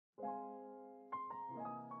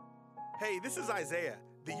Hey, this is Isaiah,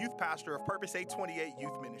 the youth pastor of Purpose 828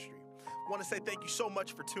 Youth Ministry. I want to say thank you so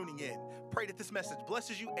much for tuning in. Pray that this message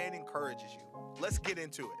blesses you and encourages you. Let's get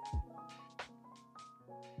into it.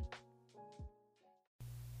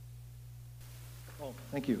 Oh,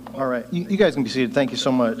 thank you. All right. You guys can be seated. Thank you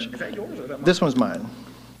so much. Is that yours or that mine? This one's mine.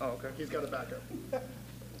 Oh, okay. He's got a backup.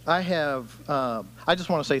 I just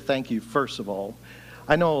want to say thank you, first of all.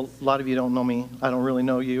 I know a lot of you don't know me. I don't really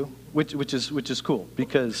know you, which is cool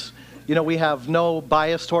because, you know, we have no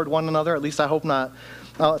bias toward one another. At least I hope not.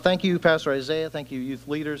 Thank you, Pastor Isaiah. Thank you, youth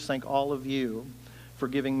leaders. Thank all of you for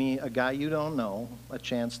giving me, a guy you don't know, a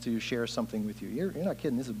chance to share something with you. You're not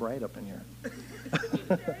kidding. This is bright up in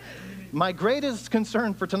here. My greatest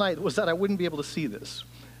concern for tonight was that I wouldn't be able to see this.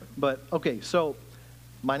 But, okay, so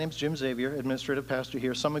my name's Jim Xavier, administrative pastor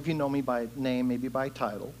here. Some of you know me by name, maybe by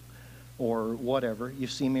title, or whatever.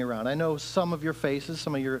 You've seen me around. I know some of your faces,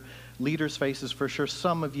 some of your leaders' faces for sure.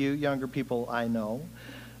 Some of you younger people I know.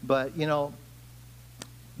 But, you know,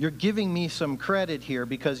 you're giving me some credit here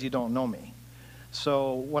because you don't know me.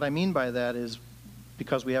 So what I mean by that is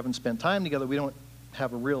because we haven't spent time together, we don't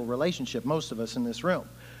have a real relationship, most of us in this room.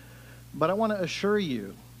 But I want to assure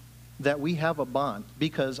you that we have a bond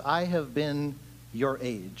because I have been your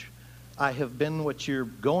age. I have been what you're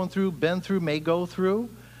going through, been through, may go through.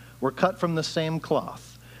 We're cut from the same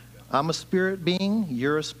cloth. I'm a spirit being,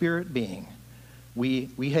 you're a spirit being. We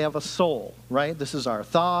have a soul, right? This is our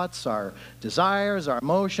thoughts, our desires, our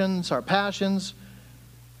emotions, our passions.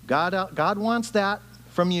 God wants that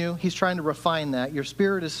from you. He's trying to refine that. Your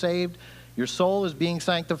spirit is saved. Your soul is being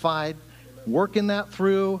sanctified. Working that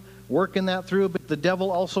through. But the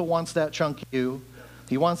devil also wants that chunk of you.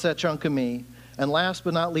 He wants that chunk of me. And last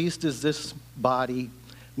but not least is this body.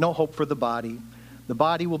 No hope for the body. The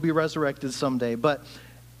body will be resurrected someday. But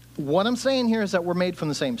what I'm saying here is that we're made from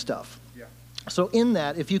the same stuff. Yeah. So in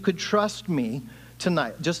that, if you could trust me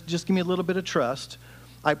tonight, just give me a little bit of trust.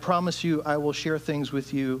 I promise you I will share things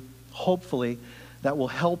with you, hopefully, that will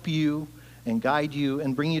help you and guide you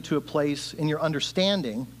and bring you to a place in your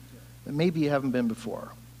understanding that maybe you haven't been before.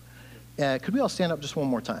 Could we all stand up just one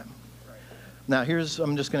more time? Now, I'm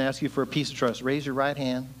just going to ask you for a piece of trust. Raise your right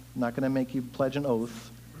hand. I'm not going to make you pledge an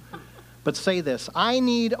oath. But say this: I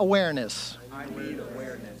need awareness. I need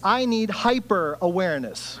awareness. I need hyper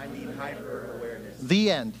awareness. I need hyper awareness.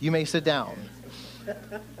 The end. You may sit down.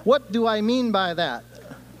 What do I mean by that?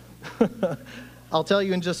 I'll tell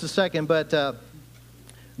you in just a second, but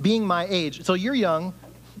being my age, so you're young,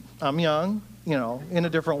 I'm young, you know, in a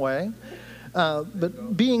different way.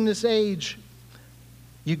 But being this age,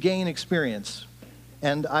 you gain experience.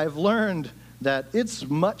 And I've learned that it's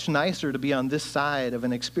much nicer to be on this side of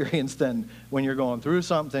an experience than when you're going through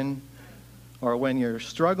something or when you're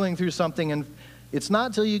struggling through something. And it's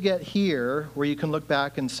not till you get here where you can look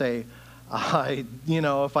back and say,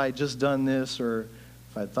 if I just done this or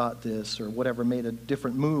if I thought this or whatever, made a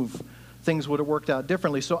different move, things would have worked out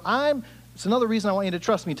differently. So it's another reason I want you to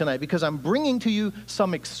trust me tonight, because I'm bringing to you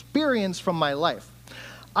some experience from my life.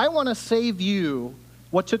 I want to save you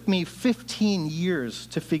what took me 15 years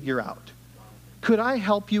to figure out. Could I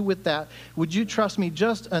help you with that? Would you trust me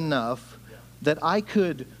just enough that I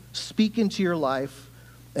could speak into your life?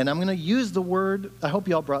 And I'm going to use the word. I hope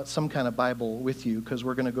you all brought some kind of Bible with you because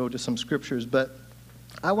we're going to go to some scriptures. But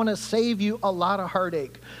I want to save you a lot of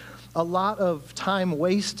heartache, a lot of time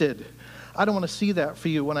wasted. I don't want to see that for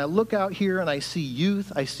you. When I look out here and I see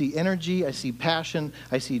youth, I see energy, I see passion,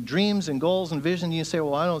 I see dreams and goals and vision, you say,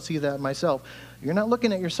 well, I don't see that myself. You're not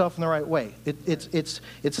looking at yourself in the right way. It's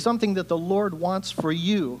something that the Lord wants for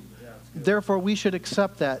you. Therefore, we should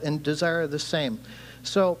accept that and desire the same.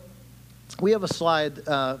 So we have a slide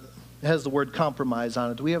that has the word compromise on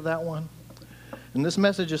it. Do we have that one? And this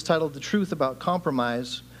message is titled, The Truth About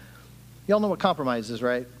Compromise. Y'all know what compromise is,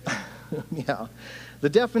 right? Yeah. The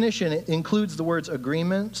definition includes the words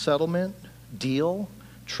agreement, settlement, deal,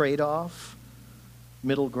 trade-off,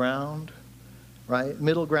 middle ground, right?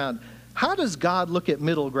 Middle ground. How does God look at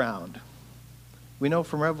middle ground? We know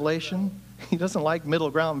from Revelation, he doesn't like middle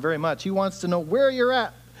ground very much. He wants to know where you're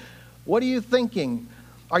at. What are you thinking?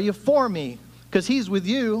 Are you for me? Because he's with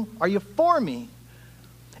you. Are you for me?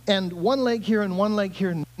 And one leg here and one leg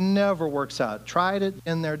here never works out. Tried it,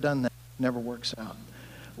 and they're done that. Never works out.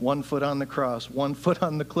 1 foot on the cross, 1 foot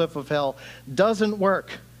on the cliff of hell. Doesn't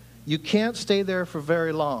work. You can't stay there for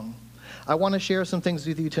very long. I want to share some things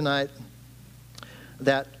with you tonight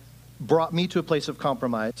that brought me to a place of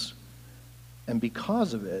compromise, and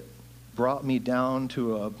because of it, brought me down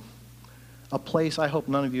to a place I hope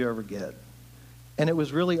none of you ever get. And it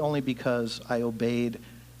was really only because I obeyed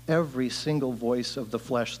every single voice of the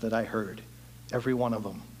flesh that I heard, every one of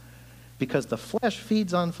them. because the flesh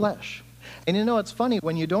feeds on flesh. And you know, it's funny,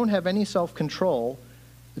 when you don't have any self-control,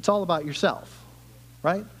 it's all about yourself,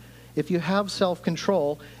 right? If you have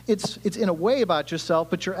self-control, it's in a way about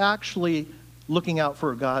yourself, but you're actually looking out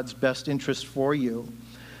for God's best interest for you.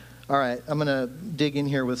 All right, I'm going to dig in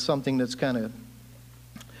here with something that's kind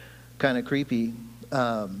of creepy.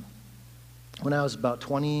 When I was about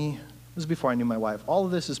 20, this was before I knew my wife. All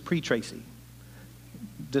of this is pre-Tracy.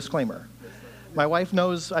 Disclaimer. My wife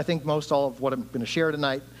knows, I think, most all of what I'm going to share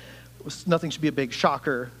tonight. Nothing should be a big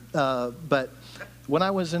shocker. But when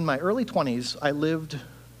I was in my early 20s, I lived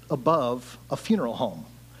above a funeral home.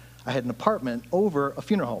 I had an apartment over a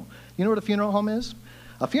funeral home. You know what a funeral home is?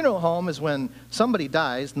 A funeral home is when somebody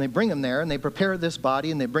dies and they bring them there and they prepare this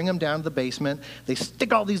body and they bring them down to the basement. They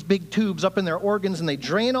stick all these big tubes up in their organs and they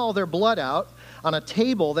drain all their blood out on a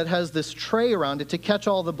table that has this tray around it to catch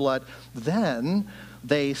all the blood. Then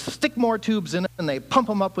they stick more tubes in it and they pump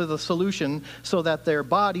them up with a solution so that their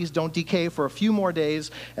bodies don't decay for a few more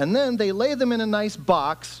days. And then they lay them in a nice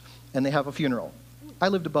box and they have a funeral. I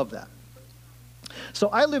lived above that. So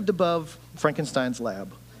I lived above Frankenstein's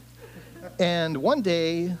lab. And one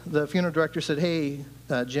day, the funeral director said, hey,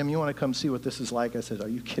 Jim, you want to come see what this is like? I said, are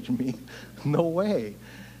you kidding me? No way.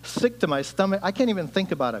 Sick to my stomach. I can't even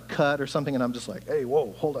think about a cut or something, and I'm just like, hey,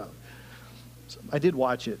 whoa, hold on. So I did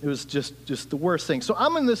watch it. It was just the worst thing. So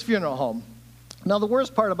I'm in this funeral home. Now, the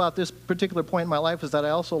worst part about this particular point in my life is that I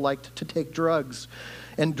also liked to take drugs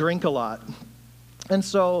and drink a lot. And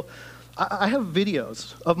so I have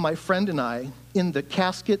videos of my friend and I in the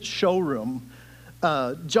casket showroom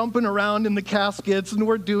jumping around in the caskets, and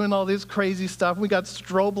we're doing all this crazy stuff. We got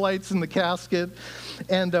strobe lights in the casket,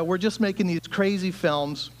 and we're just making these crazy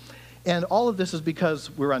films. And all of this is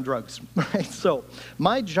because we're on drugs, right? So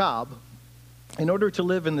my job, in order to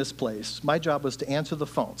live in this place, my job was to answer the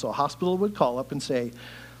phone. So a hospital would call up and say,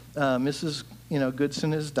 Mrs.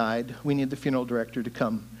 Goodson has died. We need the funeral director to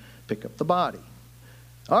come pick up the body.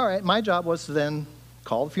 All right, my job was to then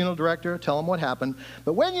call the funeral director, tell him what happened.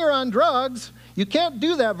 But when you're on drugs, you can't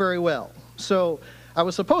do that very well. So I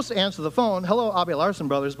was supposed to answer the phone, hello, Abbe Larson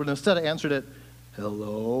Brothers, but instead I answered it,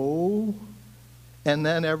 hello? And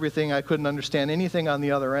then everything, I couldn't understand anything on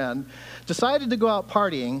the other end. Decided to go out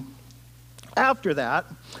partying after that,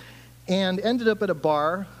 and ended up at a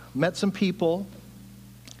bar, met some people,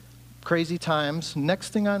 crazy times. Next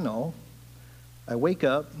thing I know, I wake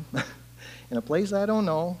up in a place I don't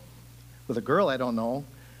know, with a girl I don't know,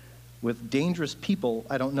 with dangerous people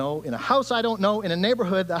I don't know, in a house I don't know, in a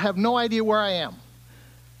neighborhood that I have no idea where I am.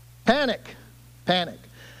 Panic. Panic.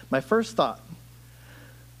 My first thought,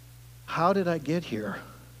 how did I get here?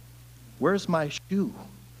 Where's my shoe?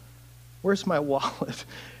 Where's my wallet?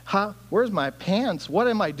 Where's my pants? What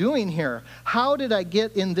am I doing here? How did I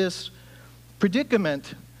get in this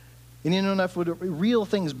predicament? And if it would reel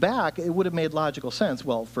things back, it would have made logical sense.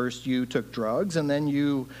 Well, first you took drugs, and then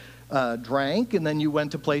you drank, and then you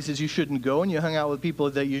went to places you shouldn't go, and you hung out with people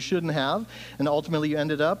that you shouldn't have, and ultimately you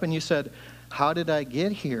ended up, and you said, how did I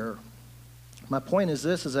get here? My point is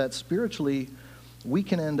this, is that spiritually, we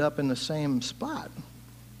can end up in the same spot.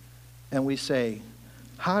 And we say,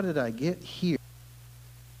 how did I get here?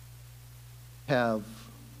 I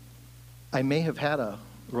may have had a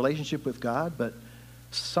relationship with God, but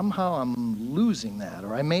somehow I'm losing that.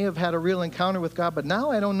 Or I may have had a real encounter with God, but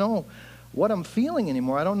now I don't know what I'm feeling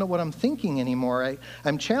anymore. I don't know what I'm thinking anymore.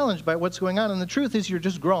 I'm challenged by what's going on. And the truth is you're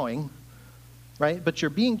just growing, right? But you're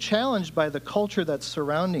being challenged by the culture that's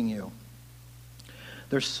surrounding you.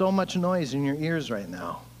 There's so much noise in your ears right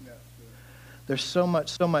now. There's so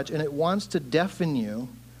much, and it wants to deafen you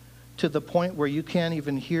to the point where you can't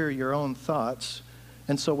even hear your own thoughts.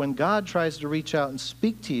 And so when God tries to reach out and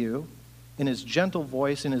speak to you in his gentle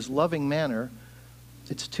voice, in his loving manner,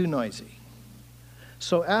 it's too noisy.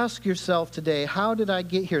 So ask yourself today, how did I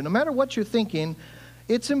get here? No matter what you're thinking,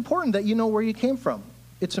 it's important that you know where you came from.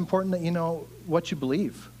 It's important that you know what you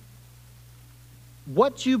believe.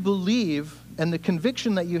 What you believe and the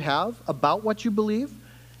conviction that you have about what you believe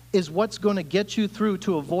is what's going to get you through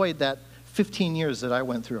to avoid that 15 years that I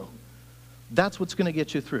went through. That's what's going to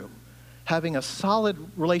get you through. Having a solid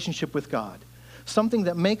relationship with God. Something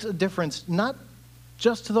that makes a difference, not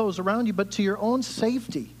just to those around you, but to your own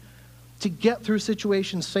safety. To get through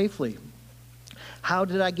situations safely. How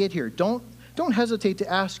did I get here? Don't hesitate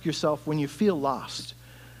to ask yourself when you feel lost.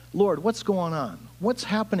 Lord, what's going on? What's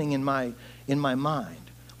happening in my mind?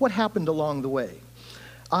 What happened along the way?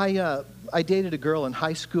 I dated a girl in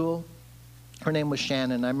high school. Her name was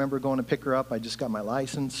Shannon. I remember going to pick her up. I just got my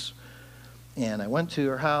license. And I went to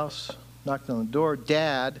her house, knocked on the door.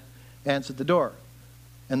 Dad answered the door.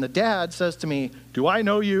 And the dad says to me, do I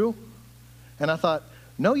know you? And I thought,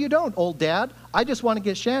 no, you don't, old dad. I just want to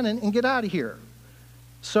get Shannon and get out of here.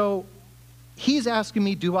 So he's asking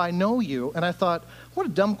me, do I know you? And I thought, what a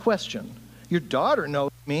dumb question. Your daughter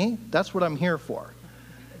knows me. That's what I'm here for.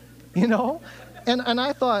 You know? And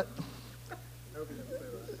I thought,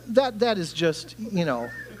 that is just,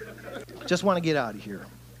 just want to get out of here.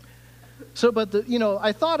 So, but,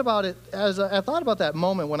 I thought about it I thought about that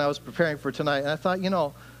moment when I was preparing for tonight, and I thought,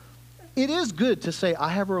 it is good to say I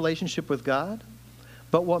have a relationship with God,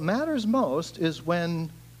 but what matters most is when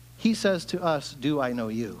he says to us, do I know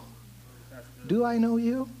you? Do I know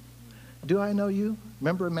you? Do I know you?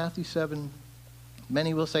 Remember in Matthew 7,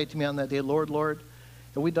 many will say to me on that day, Lord, Lord,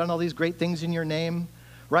 have we done all these great things in your name?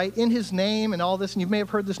 Right? In his name and all this, and you may have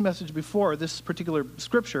heard this message before, this particular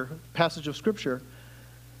passage of Scripture.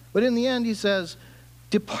 But in the end, he says,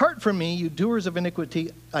 depart from me, you doers of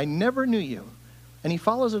iniquity, I never knew you. And he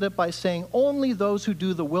follows it up by saying, only those who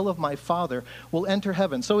do the will of my Father will enter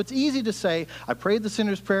heaven. So it's easy to say, I prayed the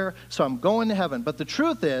sinner's prayer, so I'm going to heaven. But the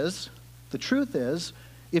truth is,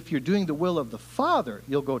 if you're doing the will of the Father,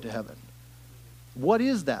 you'll go to heaven. What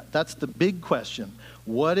is that? That's the big question.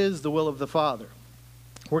 What is the will of the Father?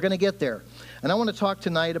 We're going to get there. And I want to talk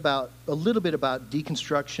tonight a little bit about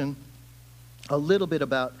deconstruction, a little bit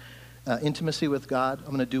about intimacy with God. I'm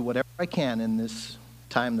going to do whatever I can in this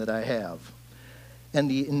time that I have. And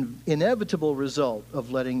the inevitable result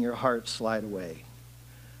of letting your heart slide away.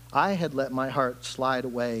 I had let my heart slide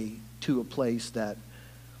away to a place that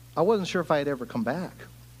I wasn't sure if I'd ever come back.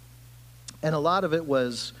 And a lot of it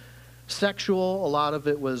was sexual, a lot of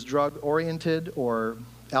it was drug-oriented or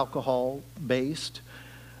alcohol-based.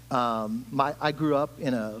 I grew up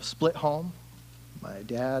in a split home. My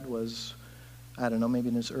dad was, maybe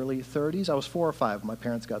in his early 30s. I was 4 or 5 when my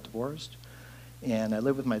parents got divorced. And I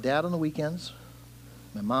lived with my dad on the weekends,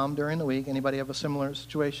 my mom during the week. Anybody have a similar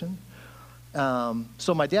situation?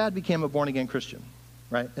 So my dad became a born-again Christian,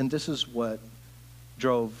 right? And this is what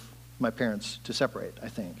drove my parents to separate, I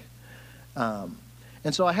think.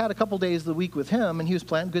 And so I had a couple days of the week with him, and he was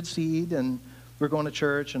planting good seed, and we were going to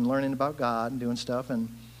church and learning about God and doing stuff. And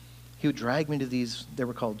he would drag me to these, they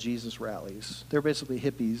were called Jesus rallies. They're basically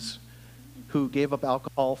hippies who gave up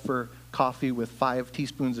alcohol for coffee with 5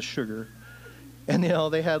 teaspoons of sugar. And,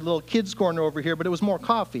 they had a little kids' corner over here, but it was more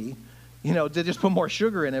coffee. They just put more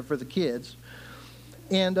sugar in it for the kids.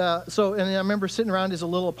 And and I remember sitting around his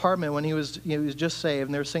little apartment when he was just saved,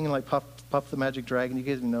 and they were singing like Puff the Magic Dragon. You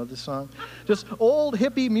guys know this song? Just old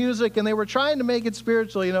hippie music, and they were trying to make it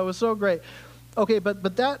spiritual. It was so great. Okay,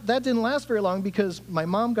 but that didn't last very long because my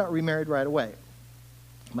mom got remarried right away.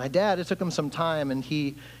 My dad, it took him some time, and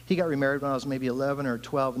he got remarried when I was maybe 11 or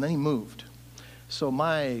 12, and then he moved. So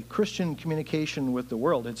my Christian communication with the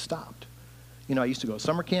world had stopped. I used to go to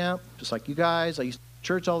summer camp, just like you guys. I used to go to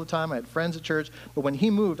church all the time. I had friends at church. But when he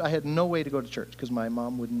moved, I had no way to go to church because my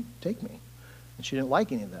mom wouldn't take me. And she didn't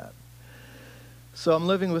like any of that. So I'm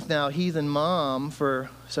living with now heathen mom for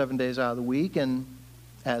 7 days out of the week. And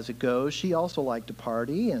as it goes, she also liked to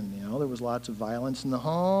party. And, there was lots of violence in the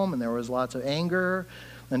home. And there was lots of anger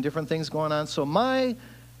and different things going on. So my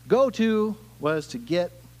go-to was to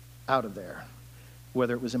get out of there.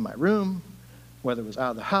 Whether it was in my room, whether it was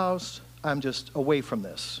out of the house, I'm just away from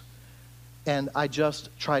this. And I just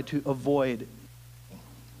tried to avoid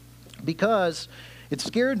because it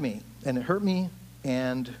scared me and it hurt me,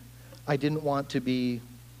 and I didn't want to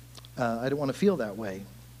I didn't want to feel that way.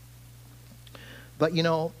 But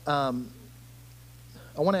I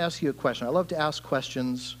want to ask you a question. I love to ask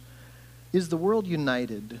questions. Is the world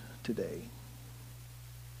united today?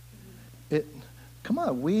 Come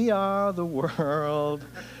on, we are the world.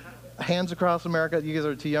 Hands across America. You guys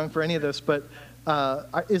are too young for any of this, but how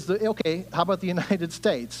about the United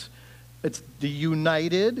States? It's the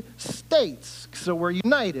United States. So we're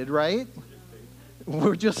united, right?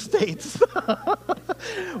 We're just states.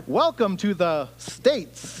 Welcome to the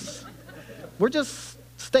States. We're just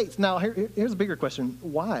states. Now, here's a bigger question.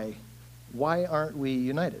 Why? Why aren't we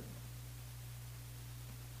united?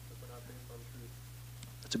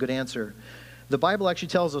 That's a good answer. The Bible actually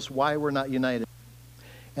tells us why we're not united.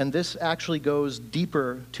 And this actually goes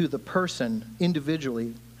deeper to the person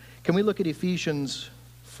individually. Can we look at Ephesians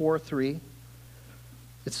 4:3?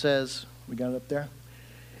 It says, we got it up there?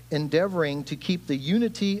 Endeavoring to keep the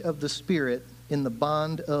unity of the Spirit in the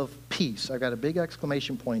bond of peace. I got a big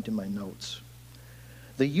exclamation point in my notes.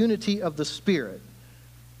 The unity of the Spirit.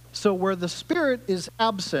 So where the Spirit is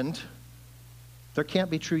absent, there can't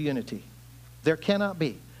be true unity. There cannot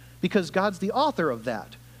be. Because God's the author of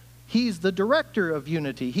that. He's the director of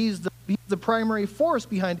unity. He's the primary force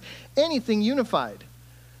behind anything unified.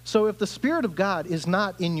 So if the Spirit of God is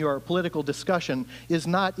not in your political discussion, is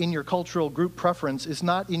not in your cultural group preference, is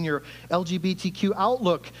not in your LGBTQ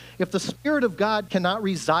outlook, if the Spirit of God cannot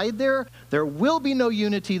reside there, there will be no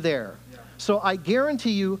unity there. So I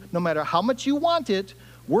guarantee you, no matter how much you want it,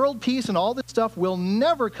 world peace and all this stuff will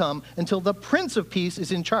never come until the Prince of Peace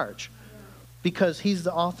is in charge, because he's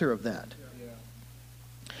the author of that.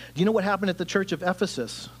 Do you know what happened at the church of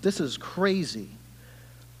Ephesus? This is crazy.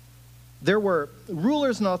 There were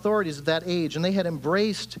rulers and authorities of that age, and they had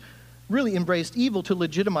really embraced evil to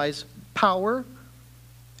legitimize power,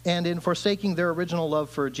 and in forsaking their original love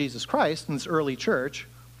for Jesus Christ in this early church,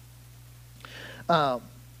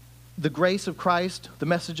 the grace of Christ, the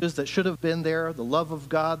messages that should have been there, the love of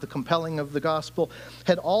God, the compelling of the gospel,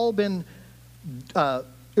 had all been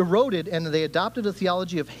eroded, and they adopted a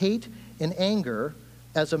theology of hate and anger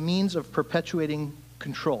as a means of perpetuating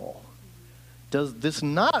control. Does this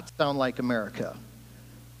not sound like America?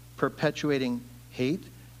 Perpetuating hate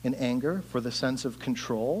and anger for the sense of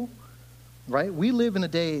control, right? We live in a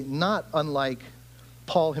day not unlike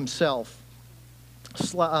Paul himself.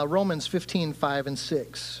 Romans 15:5 and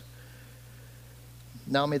 6.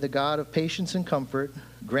 Now may the God of patience and comfort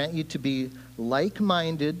grant you to be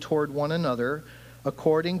like-minded toward one another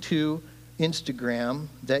according to Instagram,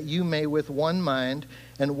 that you may with one mind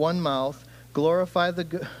and one mouth glorify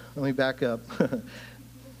the... Let me back up.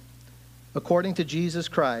 According to Jesus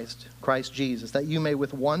Christ, Christ Jesus, that you may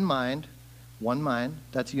with one mind,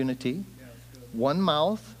 that's unity. One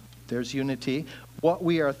mouth, there's unity. What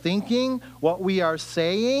we are thinking, what we are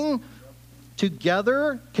saying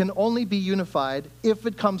together can only be unified if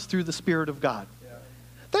it comes through the Spirit of God.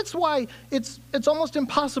 That's why it's almost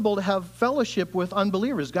impossible to have fellowship with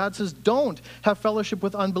unbelievers. God says, don't have fellowship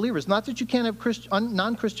with unbelievers. Not that you can't have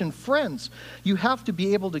non-Christian friends. You have to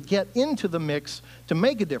be able to get into the mix to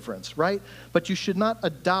make a difference, right? But you should not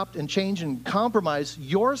adopt and change and compromise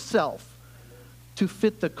yourself to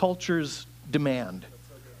fit the culture's demand.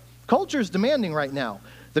 Culture is demanding right now.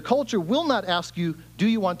 The culture will not ask you, do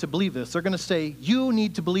you want to believe this? They're going to say, you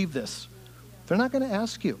need to believe this. They're not going to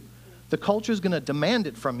ask you. The culture is going to demand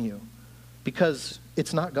it from you because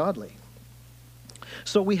it's not godly.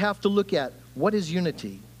 So we have to look at what is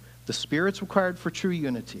unity. The Spirit's required for true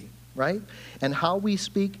unity, right? And how we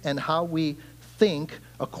speak and how we think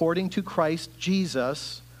according to Christ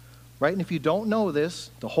Jesus, right? And if you don't know this,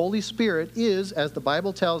 the Holy Spirit is, as the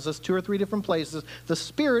Bible tells us 2 or 3 different places, the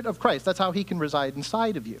Spirit of Christ. That's how he can reside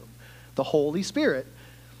inside of you. The Holy Spirit.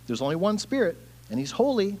 There's only one Spirit, and he's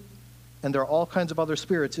holy. And there are all kinds of other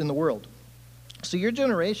spirits in the world. So your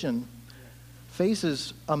generation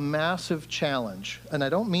faces a massive challenge. And I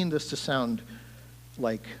don't mean this to sound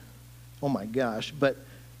like, oh my gosh, but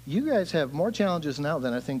you guys have more challenges now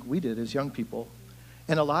than I think we did as young people.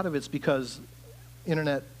 And a lot of it's because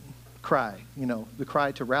internet cry, the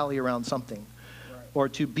cry to rally around something, or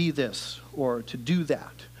to be this, or to do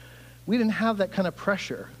that. We didn't have that kind of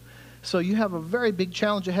pressure. So you have a very big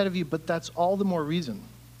challenge ahead of you, but that's all the more reason.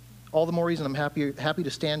 All the more reason I'm happy to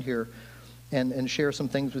stand here and share some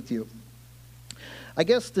things with you. I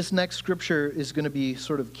guess this next scripture is going to be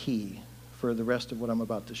sort of key for the rest of what I'm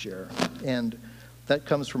about to share. And that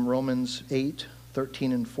comes from Romans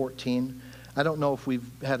 8:13 and 14. I don't know if we've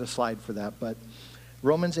had a slide for that, but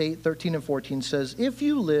Romans 8:13 and 14 says, if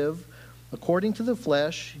you live according to the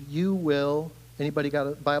flesh, you will... Anybody got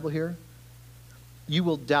a Bible here? You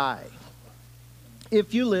will die.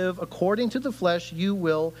 If you live according to the flesh, you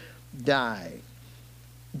will die.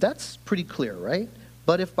 That's pretty clear, right?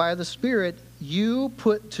 But if by the Spirit you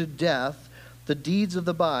put to death the deeds of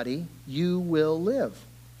the body, you will live.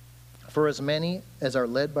 For as many as are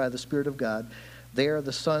led by the Spirit of God, they are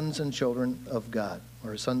the sons and children of God,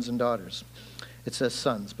 or sons and daughters. It says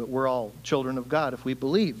sons, but we're all children of God if we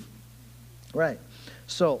believe. Right.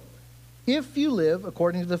 So, if you live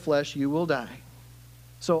according to the flesh, you will die.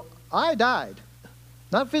 So, I died.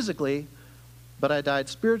 Not physically, but I died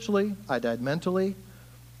spiritually, I died mentally,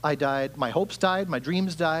 I died, my hopes died, my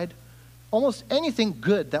dreams died. Almost anything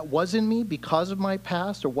good that was in me because of my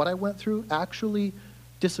past or what I went through actually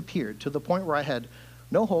disappeared to the point where I had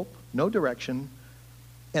no hope, no direction,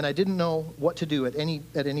 and I didn't know what to do at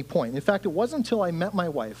any point. In fact, it wasn't until I met my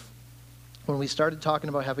wife when we started talking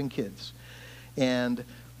about having kids. And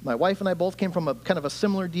my wife and I both came from a kind of a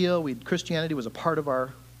similar deal. Christianity was a part of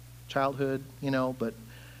our childhood, but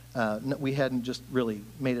we hadn't just really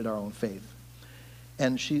made it our own faith.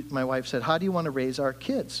 And my wife said, how do you want to raise our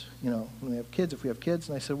kids? When we have kids, if we have kids.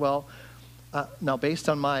 And I said, well, now based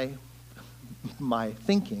on my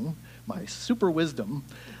thinking, my super wisdom,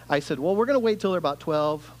 I said, well, we're going to wait till they're about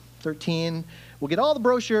 12, 13. we'll get all the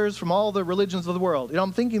brochures from all the religions of the world.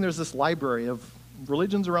 I'm thinking there's this library of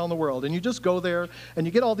religions around the world, and you just go there, and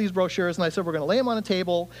you get all these brochures, and I said, we're going to lay them on a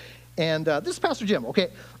table, and this is Pastor Jim, okay?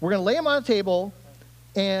 We're going to lay them on a table,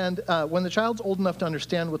 and when the child's old enough to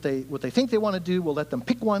understand what they think they want to do, we'll let them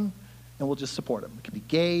pick one, and we'll just support them. It could be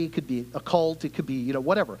gay, it could be occult, it could be,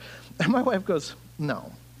 whatever. And my wife goes,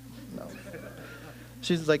 no.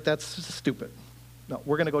 She's like, that's stupid. No,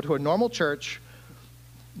 we're going to go to a normal church,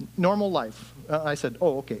 normal life. I said,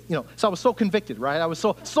 oh, okay. So I was so convicted, right? I was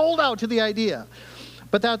so sold out to the idea.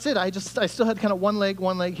 But that's it. I still had kind of one leg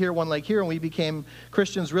here, and we became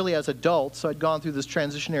Christians really as adults. So I'd gone through this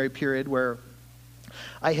transitionary period where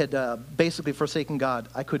I had basically forsaken God.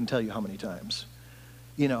 I couldn't tell you how many times.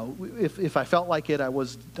 If I felt like it, I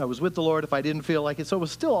was with the Lord. If I didn't feel like it, so it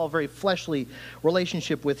was still all very fleshly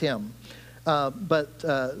relationship with Him.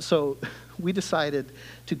 So we decided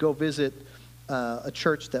to go visit a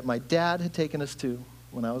church that my dad had taken us to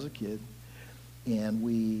when I was a kid, and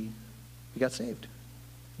we got saved.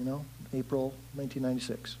 April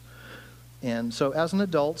 1996. And so as an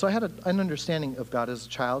adult, so I had an understanding of God as a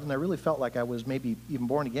child, and I really felt like I was maybe even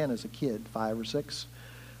born again as a kid, 5 or 6,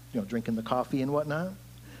 drinking the coffee and whatnot.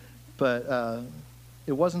 But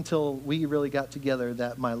it wasn't until we really got together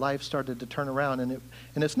that my life started to turn around, and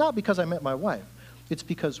it's not because I met my wife. It's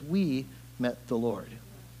because we met the Lord.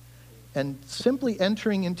 And simply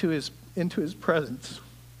entering into his presence,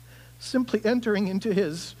 simply entering into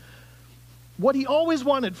what He always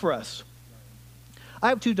wanted for us. I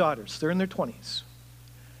have 2 daughters. They're in their 20s,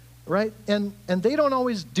 right? And they don't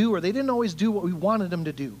always do, or they didn't always do what we wanted them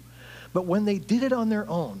to do. But when they did it on their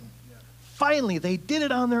own, finally they did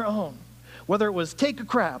it on their own. Whether it was take a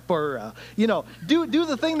crap or, do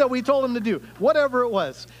the thing that we told them to do, whatever it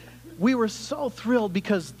was. We were so thrilled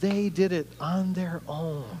because they did it on their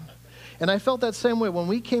own. And I felt that same way when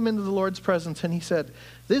we came into the Lord's presence and He said,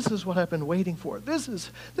 this is what I've been waiting for. This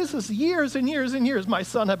is years and years and years, my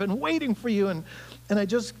son, I've been waiting for you. And I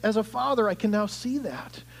just, as a father, I can now see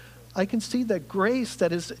that. I can see that grace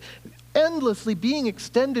that is endlessly being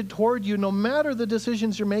extended toward you no matter the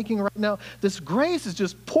decisions you're making right now. This grace is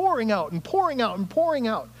just pouring out and pouring out and pouring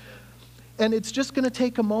out. And it's just going to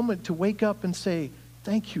take a moment to wake up and say,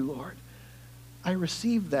 thank you, Lord. I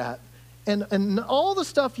received that. And all the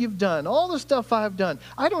stuff you've done, all the stuff I've done,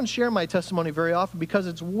 I don't share my testimony very often because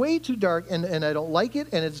it's way too dark and I don't like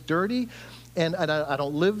it and it's dirty and I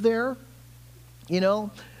don't live there,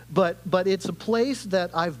 But it's a place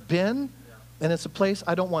that I've been and it's a place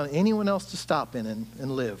I don't want anyone else to stop in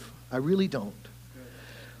and live. I really don't.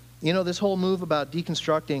 This whole move about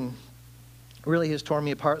deconstructing really has torn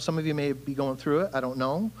me apart. Some of you may be going through it. I don't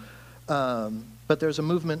know. But there's a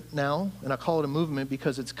movement now, and I call it a movement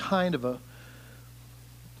because it's kind of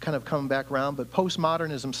coming back around, but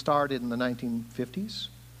postmodernism started in the 1950s,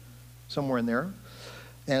 somewhere in there.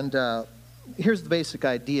 And here's the basic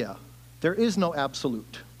idea. There is no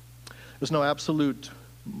absolute. There's no absolute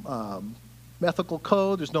ethical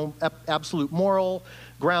code. There's no absolute moral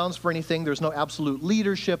grounds for anything. There's no absolute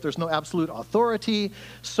leadership. There's no absolute authority.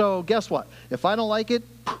 So guess what? If I don't like it,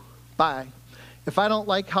 bye. If I don't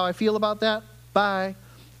like how I feel about that, bye.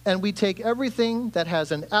 And we take everything that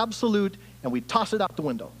has an absolute and we toss it out the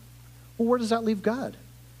window. Well, where does that leave God?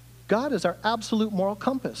 God is our absolute moral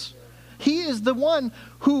compass. He is the one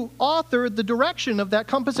who authored the direction of that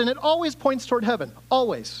compass, and it always points toward heaven.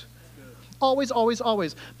 Always. Always, always,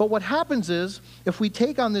 always. But what happens is, if we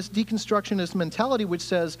take on this deconstructionist mentality which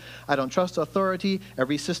says, I don't trust authority,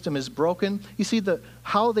 every system is broken. You see,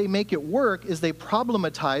 how they make it work is they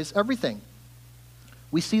problematize everything.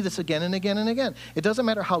 We see this again and again and again. It doesn't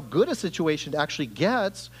matter how good a situation actually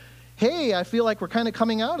gets. Hey, I feel like we're kind of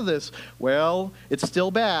coming out of this. Well, it's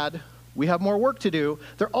still bad. We have more work to do.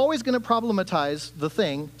 They're always going to problematize the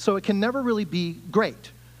thing, so it can never really be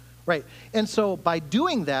great, right? And so by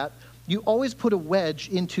doing that, you always put a wedge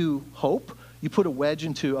into hope. You put a wedge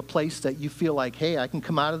into a place that you feel like, hey, I can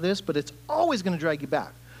come out of this, but it's always going to drag you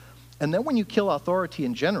back. And then when you kill authority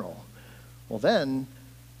in general, well then,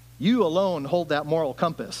 you alone hold that moral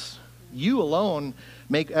compass. You alone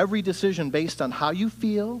make every decision based on how you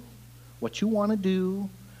feel, what you want to do,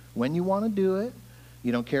 when you want to do it.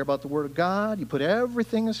 You don't care about the Word of God. You put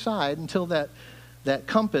everything aside until that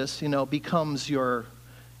compass, becomes your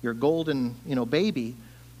golden, baby,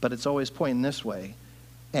 but it's always pointing this way.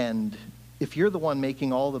 And if you're the one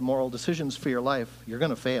making all the moral decisions for your life, you're going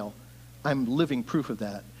to fail. I'm living proof of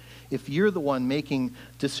that. If you're the one making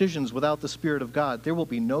decisions without the Spirit of God, there will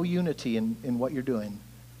be no unity in what you're doing.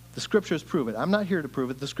 The Scriptures prove it. I'm not here to prove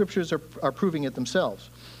it. The Scriptures are proving it themselves.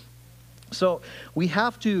 So we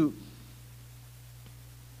have to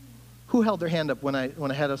Who held their hand up when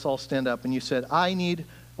I had us all stand up and you said, I need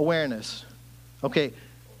awareness? Okay,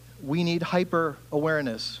 we need hyper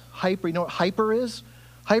awareness. Hyper, you know what hyper is?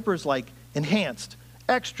 Hyper is like enhanced,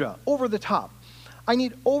 extra, over the top. I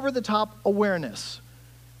need over the top awareness.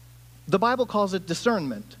 The Bible calls it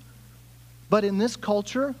discernment. But in this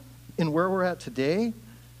culture, in where we're at today,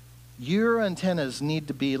 your antennas need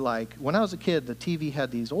to be like, when I was a kid, the TV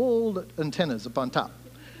had these old antennas up on top.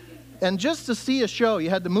 And just to see a show, you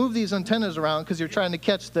had to move these antennas around because you're trying to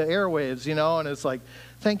catch the airwaves, you know, and it's like,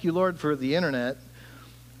 thank you, Lord, for the internet.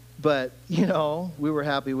 But, you know, we were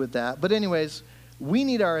happy with that. But anyways, we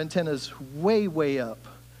need our antennas way, way up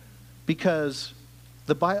because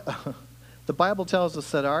the Bible tells us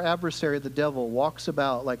that our adversary, the devil, walks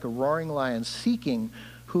about like a roaring lion seeking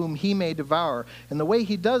whom he may devour. And the way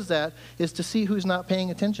he does that is to see who's not paying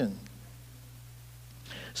attention.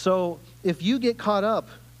 So if you get caught up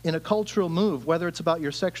in a cultural move, whether it's about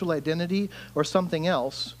your sexual identity or something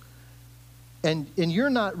else, and you're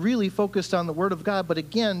not really focused on the Word of God, but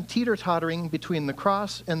again, teeter-tottering between the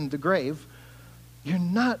cross and the grave, you're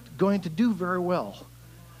not going to do very well.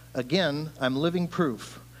 Again, I'm living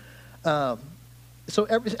proof. So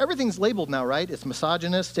everything's labeled now, right? It's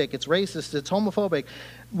misogynistic, it's racist, it's homophobic.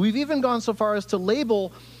 We've even gone so far as to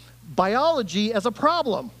label biology as a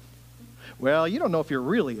problem. Well, you don't know if you're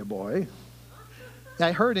really a boy.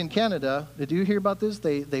 I heard in Canada, did you hear about this?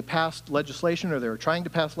 They passed legislation, or they were trying to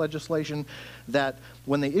pass legislation, that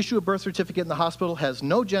when they issue a birth certificate in the hospital, has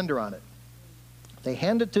no gender on it. They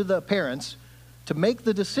hand it to the parents to make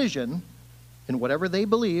the decision in whatever they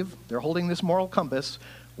believe. They're holding this moral compass.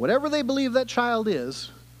 Whatever they believe that child is,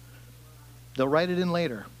 they'll write it in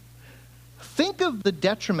later. Think of the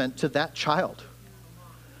detriment to that child.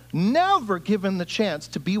 Never given the chance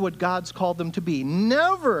to be what God's called them to be.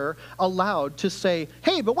 Never allowed to say,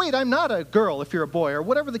 hey, but wait, I'm not a girl if you're a boy, or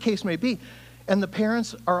whatever the case may be. And the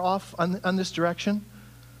parents are off on this direction.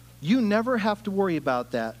 You never have to worry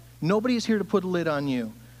about that. Nobody's here to put a lid on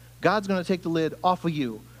you. God's going to take the lid off of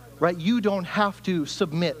you, right? You don't have to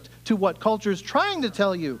submit to what culture is trying to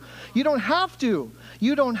tell you. You don't have to.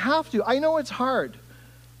 You don't have to. I know it's hard.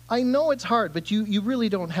 I know it's hard, but you really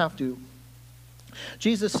don't have to.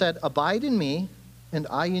 Jesus said, abide in me and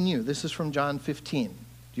I in you. This is from John 15. Do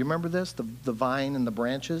you remember this? The vine and the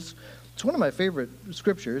branches. It's one of my favorite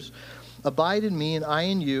scriptures. Abide in me and I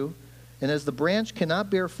in you. And as the branch cannot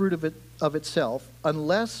bear fruit of itself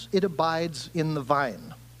unless it abides in the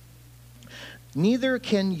vine, neither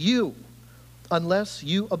can you unless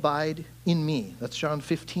you abide in me. That's John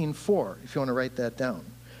 15:4, if you want to write that down.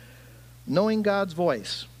 Knowing God's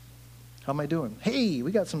voice. How am I doing? Hey,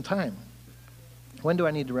 we got some time. When do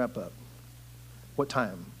I need to wrap up? What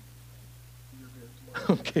time?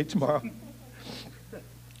 Okay, tomorrow.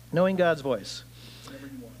 Knowing God's voice.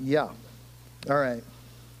 Yeah. All right.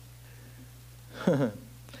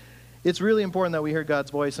 It's really important that we hear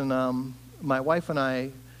God's voice. And my wife and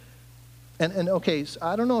I, and okay, so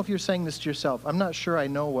I don't know if you're saying this to yourself. I'm not sure I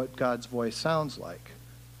know what God's voice sounds like.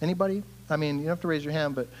 Anybody? I mean, you don't have to raise your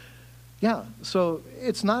hand, but yeah, so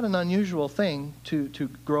it's not an unusual thing to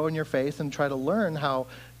grow in your faith and try to learn how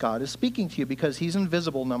God is speaking to you, because he's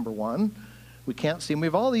invisible, number one. We can't see him. We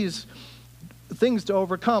have all these things to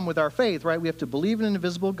overcome with our faith, right? We have to believe in an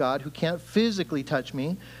invisible God who can't physically touch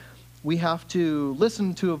me. We have to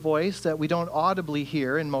listen to a voice that we don't audibly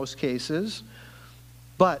hear in most cases.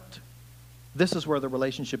 But this is where the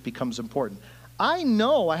relationship becomes important. I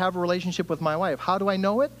know I have a relationship with my wife. How do I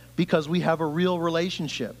know it? Because we have a real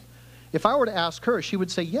relationship. If I were to ask her, she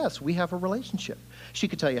would say, yes, we have a relationship. She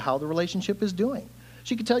could tell you how the relationship is doing.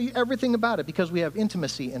 She could tell you everything about it because we have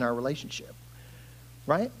intimacy in our relationship,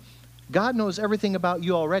 right? God knows everything about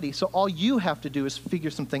you already, so all you have to do is figure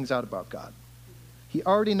some things out about God. He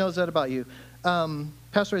already knows that about you.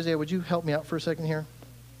 Pastor Isaiah, would you help me out for a second here?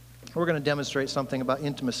 We're going to demonstrate something about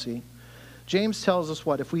intimacy. James tells us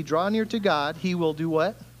what? If we draw near to God, he will do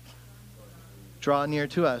what? Draw near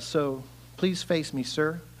to us. So please face me,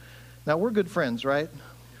 sir. Now, we're good friends, right?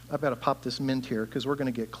 I've got to pop this mint here because we're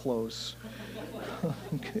going to get close.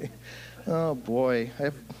 Okay. Oh, boy.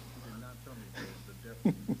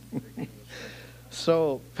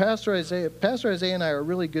 So, Pastor Isaiah and I are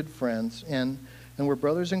really good friends, and we're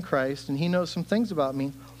brothers in Christ, and he knows some things about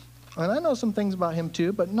me, and I know some things about him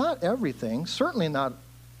too, but not everything. Certainly not.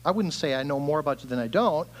 I wouldn't say I know more about you than I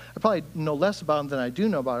don't. I probably know less about him than I do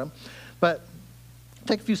know about him. But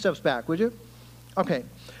take a few steps back, would you? Okay.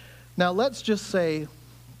 Now, let's just say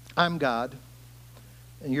I'm God,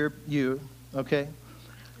 and you're you, okay?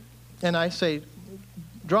 And I say,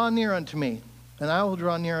 draw near unto me, and I will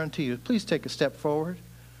draw near unto you. Please take a step forward.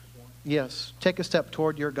 Yes, take a step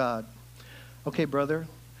toward your God. Okay, brother,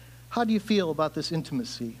 how do you feel about this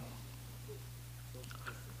intimacy?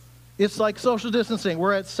 It's like social distancing.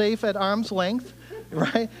 We're safe at arm's length,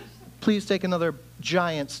 right? Please take another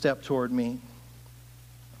giant step toward me.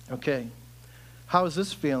 Okay. How is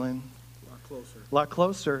this feeling? A lot closer. A lot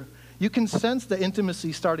closer. You can sense the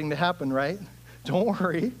intimacy starting to happen, right? Don't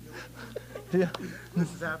worry. Yeah.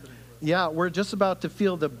 This is happening. Yeah, we're just about to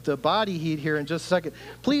feel the body heat here in just a second.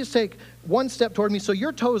 Please take one step toward me so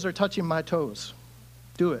your toes are touching my toes.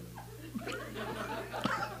 Do it.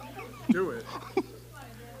 Do it.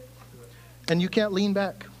 And you can't lean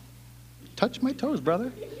back. Touch my toes,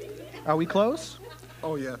 brother. Are we close?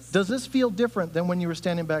 Oh, yes. Does this feel different than when you were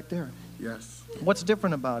standing back there? Yes. What's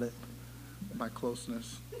different about it? My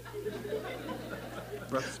closeness.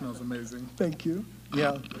 Breath smells amazing. Thank you.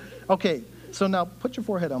 Yeah. Okay, so now put your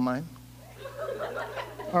forehead on mine.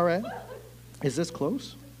 All right. Is this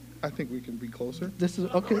close? I think we can be closer. This is,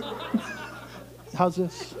 okay. How's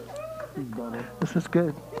this? This is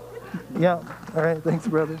good. Yeah. All right. Thanks,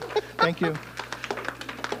 brother. Thank you.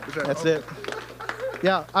 That's it.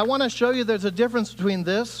 Yeah. I want to show you there's a difference between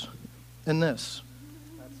this and this.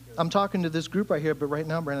 I'm talking to this group right here, but right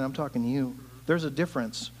now, Brandon, I'm talking to you. There's a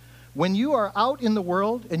difference. When you are out in the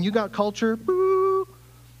world and you got culture, boo,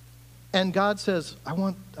 and God says, I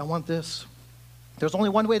want this. There's only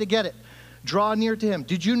one way to get it. Draw near to him.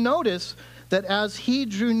 Did you notice that as he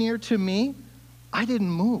drew near to me, I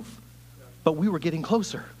didn't move, but we were getting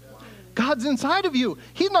closer. God's inside of you.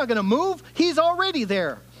 He's not going to move. He's already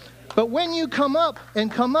there. But when you come up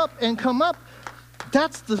and come up and come up,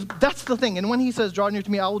 that's the thing. And when he says, draw near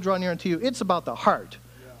to me, I will draw near unto you, it's about the heart.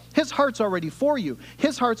 His heart's already for you.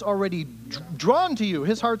 His heart's already drawn to you.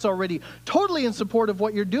 His heart's already totally in support of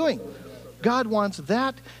what you're doing. God wants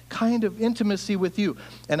that kind of intimacy with you.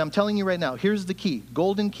 And I'm telling you right now, here's the key,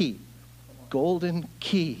 golden key. Golden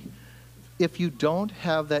key. If you don't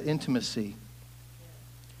have that intimacy,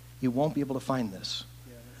 you won't be able to find this.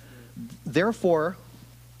 Therefore,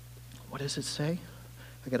 what does it say?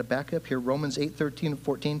 I got to back up here. Romans 8:13 and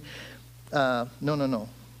 14. No.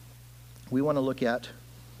 We want to look at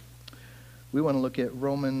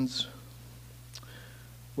Romans.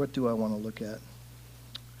 What do I want to look at?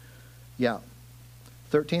 Yeah.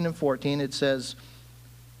 13 and 14, it says,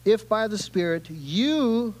 if by the Spirit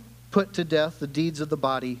you put to death the deeds of the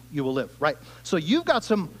body, you will live. Right. So you've got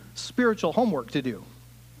some spiritual homework to do.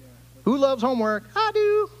 Who loves homework? I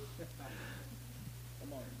do.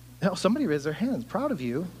 Oh, somebody raised their hands. Proud of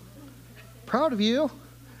you. Proud of you.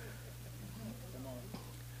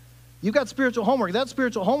 You've got spiritual homework. That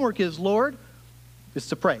spiritual homework is, Lord, is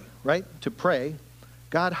to pray, right? To pray.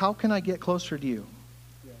 God, how can I get closer to you?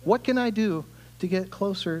 What can I do to get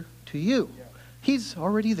closer to you? He's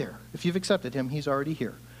already there. If you've accepted him, he's already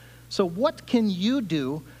here. So what can you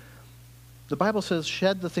do? The Bible says,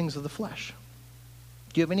 shed the things of the flesh.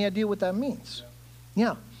 Do you have any idea what that means?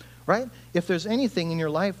 Yeah. Right? If there's anything in your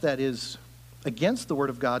life that is against the Word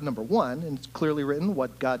of God, number one, and it's clearly written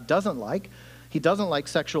what God doesn't like. He doesn't like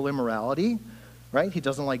sexual immorality, right? He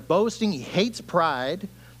doesn't like boasting. He hates pride.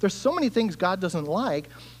 There's so many things God doesn't like,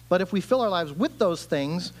 but if we fill our lives with those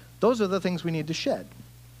things, those are the things we need to shed.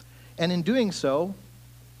 And in doing so,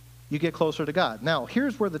 you get closer to God. Now,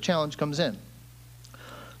 here's where the challenge comes in.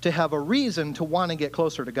 To have a reason to want to get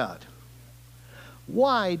closer to God.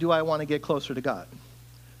 Why do I want to get closer to God?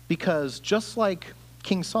 Because just like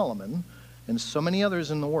King Solomon and so many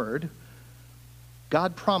others in the Word,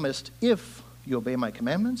 God promised, if you obey my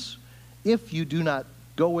commandments, if you do not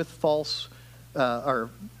go with false or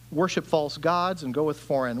worship false gods and go with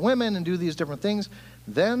foreign women and do these different things,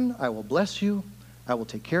 then I will bless you, I will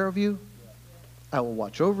take care of you, I will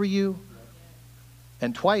watch over you.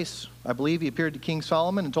 And twice, I believe, he appeared to King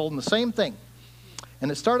Solomon and told him the same thing.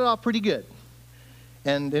 And it started off pretty good.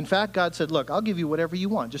 And in fact, God said, look, I'll give you whatever you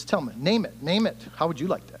want. Just tell me. Name it. Name it. How would you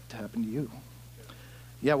like that to happen to you?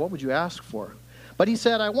 Yeah, what would you ask for? But he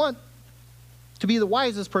said, I want to be the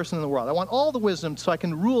wisest person in the world. I want all the wisdom so I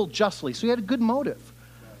can rule justly. So he had a good motive.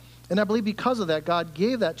 And I believe because of that, God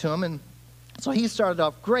gave that to him. And so he started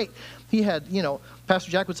off great. He had, Pastor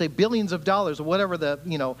Jack would say billions of dollars or whatever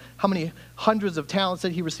how many hundreds of talents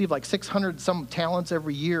that he received, like 600 some talents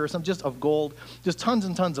every year or something, just of gold, just tons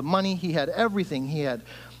and tons of money. He had everything. He had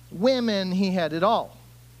women. He had it all.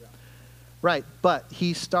 Yeah. Right. But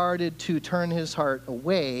he started to turn his heart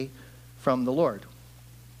away from the Lord.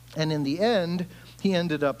 And in the end, he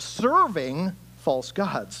ended up serving false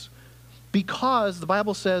gods because the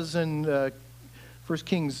Bible says in 1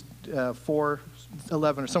 Kings 4:11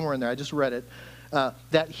 or somewhere in there, I just read it,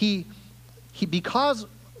 that he because,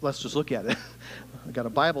 let's just look at it. I got a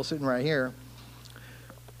Bible sitting right here.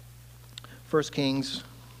 1 Kings.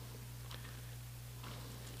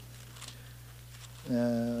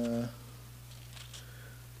 Where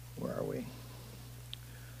are we?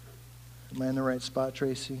 Am I in the right spot,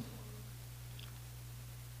 Tracy?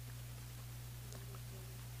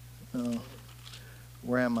 Oh,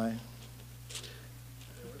 where am I?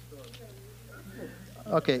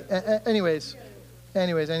 Okay, anyways.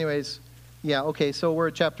 Yeah, okay, so we're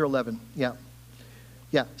at chapter 11. Yeah.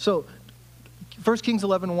 So 1 Kings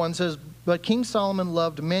 11:1 says, but King Solomon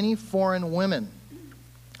loved many foreign women.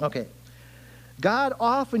 Okay. God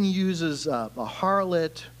often uses a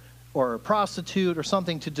harlot or a prostitute or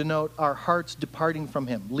something to denote our hearts departing from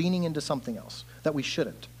him, leaning into something else that we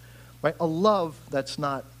shouldn't. Right? A love that's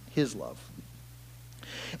not his love.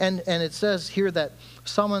 And it says here that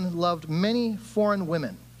Solomon loved many foreign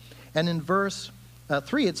women. And in verse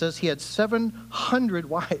 3 it says he had 700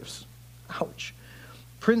 wives. Ouch.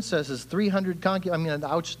 Princesses, 300 concubines. I mean,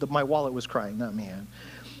 ouch, my wallet was crying, not me.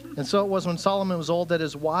 And so it was when Solomon was old that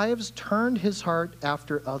his wives turned his heart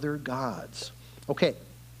after other gods. Okay,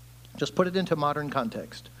 just put it into modern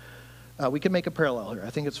context. We can make a parallel here.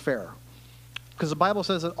 I think it's fair. Because the Bible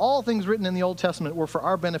says that all things written in the Old Testament were for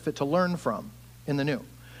our benefit to learn from in the New.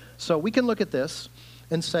 So we can look at this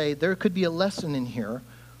and say there could be a lesson in here.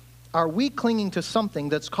 Are we clinging to something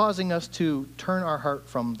that's causing us to turn our heart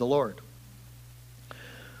from the Lord?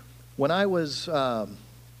 When I was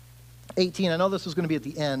 18, I know this is going to be at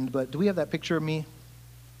the end, but do we have that picture of me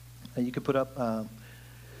that you could put up?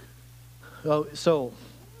 So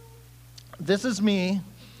this is me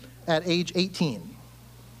at age 18.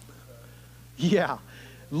 Yeah.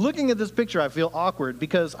 Looking at this picture, I feel awkward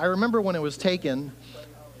because I remember when it was taken,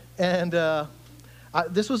 and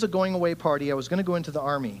this was a going-away party. I was going to go into the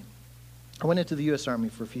Army. I went into the U.S. Army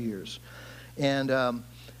for a few years. And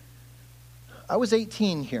I was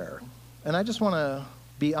 18 here. And I just want to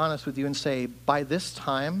be honest with you and say, by this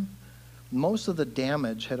time, most of the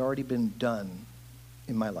damage had already been done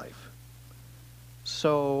in my life.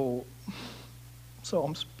 So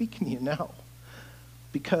I'm speaking to you now.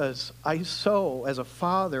 Because as a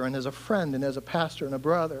father and as a friend and as a pastor and a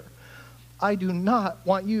brother, I do not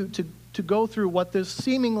want you to go through what this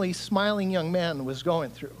seemingly smiling young man was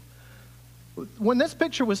going through. When this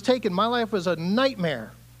picture was taken, my life was a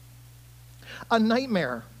nightmare. A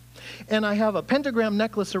nightmare. And I have a pentagram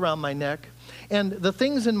necklace around my neck, and the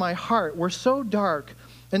things in my heart were so dark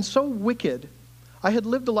and so wicked. I had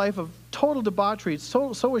lived a life of total debauchery,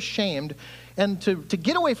 so ashamed, and to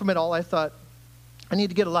get away from it all, I thought, I need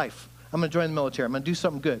to get a life. I'm going to join the military. I'm going to do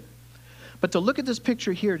something good. But to look at this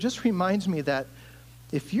picture here just reminds me that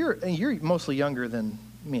if you're mostly younger than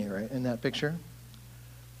me, right, in that picture,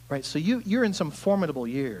 right? So you're in some formidable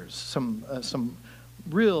years, some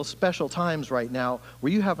real special times right now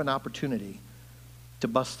where you have an opportunity to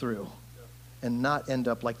bust through and not end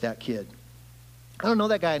up like that kid. I don't know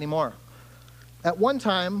that guy anymore. At one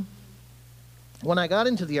time, when I got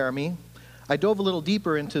into the Army, I dove a little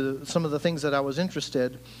deeper into some of the things that I was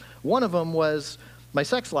interested. One of them was my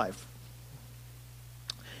sex life.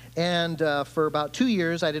 And for about 2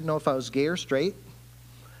 years, I didn't know if I was gay or straight.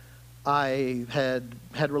 I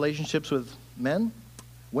had relationships with men,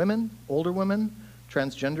 women, older women,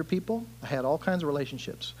 transgender people. I had all kinds of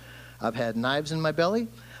relationships. I've had knives in my belly.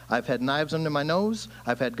 I've had knives under my nose.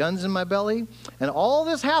 I've had guns in my belly. And all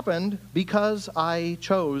this happened because I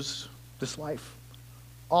chose this life.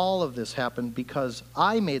 All of this happened because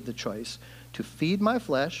I made the choice to feed my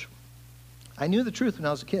flesh. I knew the truth when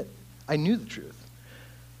I was a kid. I knew the truth.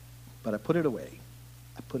 But I put it away.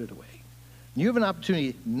 I put it away. You have an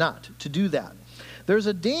opportunity not to do that. There's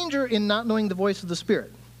a danger in not knowing the voice of the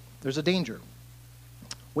Spirit. There's a danger.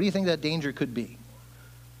 What do you think that danger could be?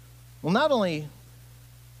 Well, not only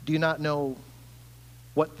do you not know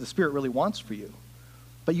what the Spirit really wants for you,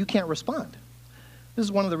 but you can't respond. This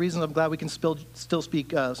is one of the reasons I'm glad we can still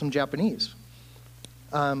speak some Japanese.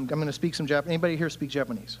 I'm going to speak some Japanese. Anybody here speak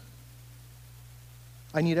Japanese?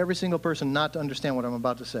 I need every single person not to understand what I'm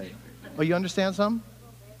about to say. Oh, you understand some?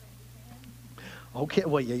 Okay,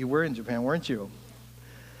 well, yeah, you were in Japan, weren't you?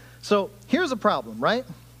 So, here's a problem, right?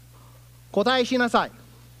 答えしなさい。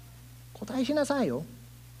答えしなさいよ。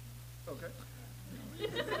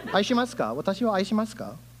愛しますか？私は愛します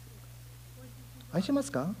か？愛しま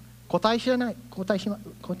すか？答え知らない。答えし、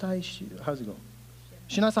how's it go?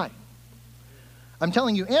 しなさい。I'm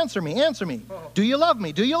telling you, answer me, answer me. Do you love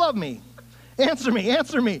me? Do you love me? Answer me,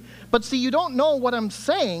 answer me. But see, you don't know what I'm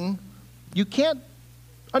saying. You can't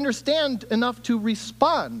understand enough to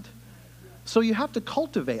respond. So you have to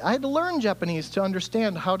cultivate. I had to learn Japanese to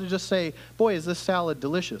understand how to just say, boy, is this salad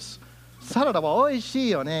delicious. サラダはおいしい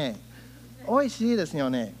よね。おいしいですよ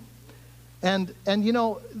ね。And you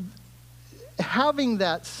know, having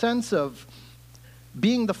that sense of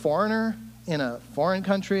being the foreigner in a foreign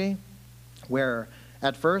country where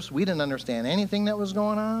at first we didn't understand anything that was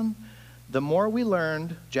going on, the more we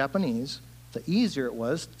learned Japanese, the easier it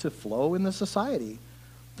was to flow in the society.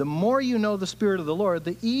 The more you know the Spirit of the Lord,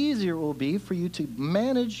 the easier it will be for you to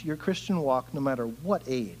manage your Christian walk no matter what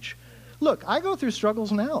age. Look, I go through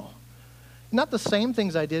struggles now. Not the same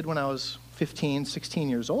things I did when I was 15, 16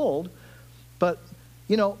 years old, but,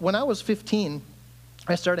 you know, when I was 15,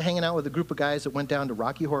 I started hanging out with a group of guys that went down to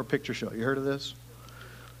Rocky Horror Picture Show. You heard of this?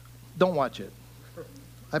 Don't watch it.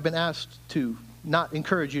 I've been asked to not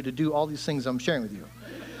encourage you to do all these things I'm sharing with you.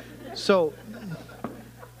 So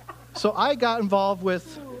I got involved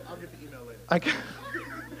with... I'll get the email later.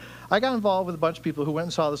 I got involved with a bunch of people who went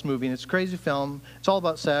and saw this movie, and it's a crazy film. It's all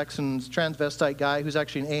about sex, and it's a transvestite guy who's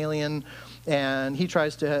actually an alien, and he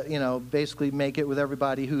tries to, you know, basically make it with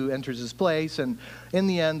everybody who enters his place, and in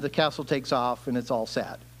the end, the castle takes off, and it's all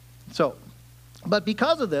sad. So, but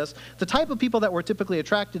because of this, the type of people that were typically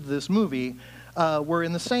attracted to this movie were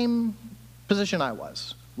in the same position I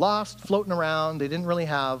was. Lost, floating around. They didn't really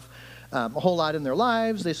have a whole lot in their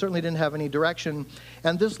lives. They certainly didn't have any direction,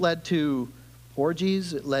 and this led to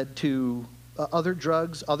orgies. It led to other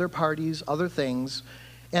drugs, other parties, other things.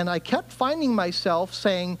 And I kept finding myself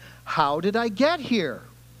saying, how did I get here?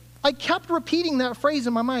 I kept repeating that phrase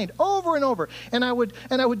in my mind over and over. And I would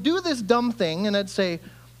do this dumb thing, and I'd say,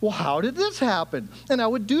 well, how did this happen? And I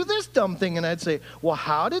would do this dumb thing, and I'd say, well,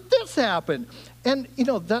 how did this happen? And, you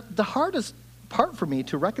know, the hardest part for me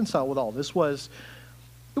to reconcile with all this was,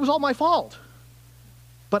 it was all my fault.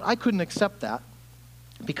 But I couldn't accept that,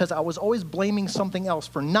 because I was always blaming something else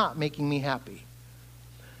for not making me happy.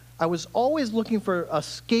 I was always looking for a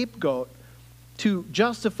scapegoat to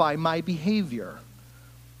justify my behavior,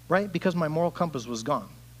 right? Because my moral compass was gone,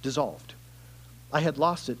 dissolved. I had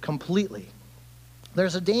lost it completely.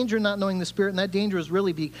 There's a danger in not knowing the Spirit, and that danger is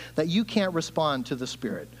really that you can't respond to the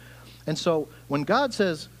Spirit. And so when God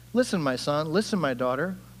says, listen, my son, listen, my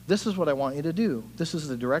daughter, this is what I want you to do. This is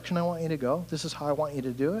the direction I want you to go. This is how I want you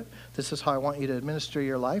to do it. This is how I want you to administer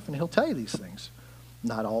your life. And he'll tell you these things.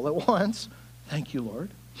 Not all at once. Thank you, Lord.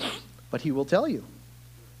 But he will tell you.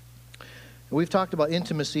 And we've talked about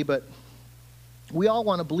intimacy, but we all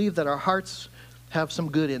want to believe that our hearts have some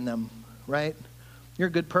good in them, right? You're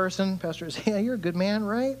a good person. Pastor says, yeah, you're a good man,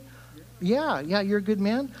 right? Yeah, you're a good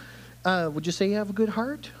man. Would you say you have a good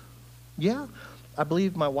heart? Yeah. I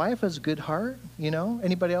believe my wife has a good heart, you know.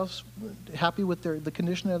 Anybody else happy with the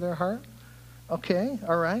condition of their heart? Okay,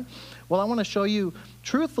 all right. Well, I want to show you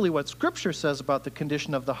truthfully what Scripture says about the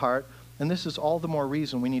condition of the heart, and this is all the more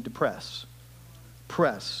reason we need to press.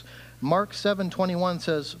 Press. Mark 7:21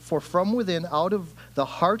 says, for from within, out of the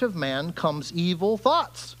heart of man, comes evil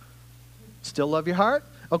thoughts. Still love your heart?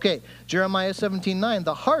 Okay, Jeremiah 17:9,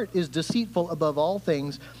 the heart is deceitful above all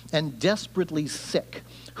things and desperately sick.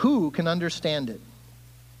 Who can understand it?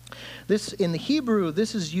 This, in the Hebrew,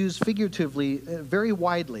 this is used figuratively very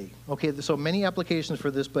widely. Okay, so many applications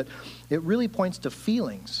for this, but it really points to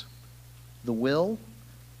feelings, the will,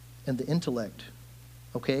 and the intellect.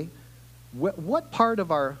 Okay? What part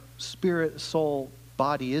of our spirit, soul,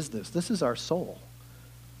 body is this? This is our soul.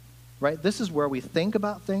 Right? This is where we think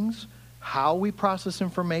about things, how we process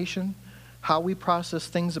information, how we process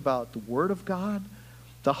things about the Word of God,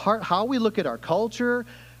 the heart, how we look at our culture,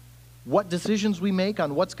 what decisions we make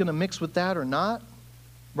on what's going to mix with that or not,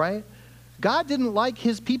 right? God didn't like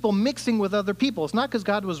his people mixing with other people. It's not because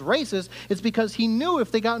God was racist. It's because he knew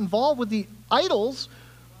if they got involved with the idols,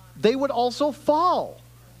 they would also fall.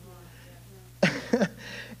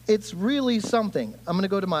 It's really something. I'm going to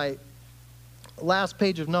go to my last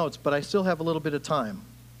page of notes, but I still have a little bit of time.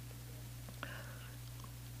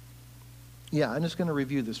 Yeah, I'm just going to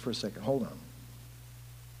review this for a second. Hold on.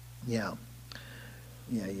 Yeah.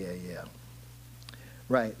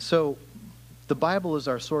 Right. So the Bible is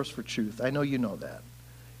our source for truth. I know you know that.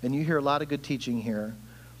 And you hear a lot of good teaching here.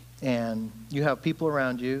 And you have people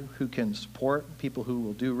around you who can support, people who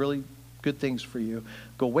will do really good things for you,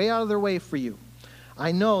 go way out of their way for you.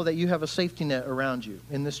 I know that you have a safety net around you,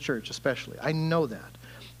 in this church especially. I know that.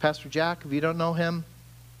 Pastor Jack, if you don't know him,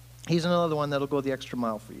 he's another one that'll go the extra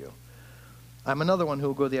mile for you. I'm another one who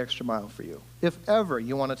will go the extra mile for you. If ever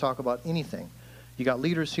you want to talk about anything, you got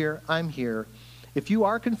leaders here, I'm here. If you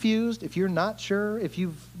are confused, if you're not sure, if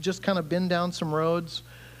you've just kind of been down some roads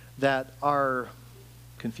that are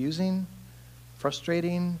confusing,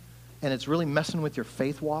 frustrating, and it's really messing with your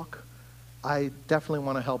faith walk, I definitely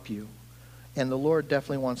want to help you. And the Lord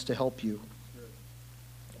definitely wants to help you.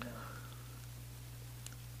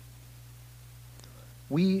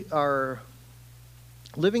 We are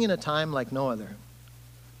living in a time like no other.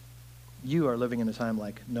 You are living in a time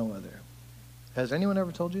like no other. Has anyone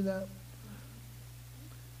ever told you that?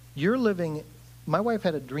 You're living, my wife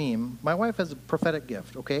had a dream. My wife has a prophetic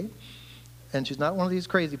gift, okay? And she's not one of these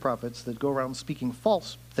crazy prophets that go around speaking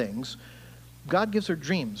false things. God gives her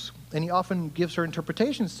dreams, and he often gives her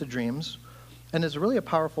interpretations to dreams, and it's really a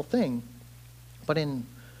powerful thing. But in,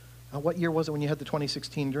 what year was it when you had the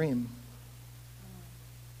 2016 dream?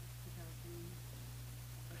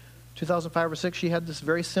 2005 or 6, she had this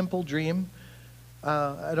very simple dream.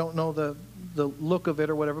 I don't know the look of it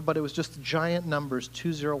or whatever, but it was just giant numbers,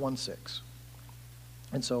 2016.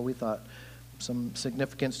 And so we thought some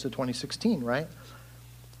significance to 2016, right?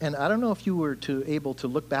 And I don't know if you were able to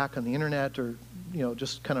look back on the internet or,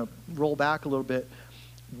 just kind of roll back a little bit.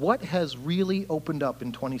 What has really opened up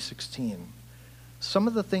in 2016? Some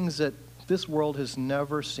of the things that this world has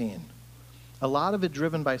never seen. A lot of it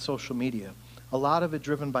driven by social media. A lot of it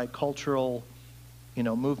driven by cultural,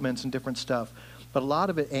 movements and different stuff. But a lot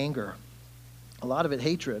of it anger. A lot of it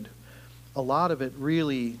hatred. A lot of it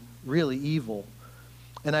really, really evil.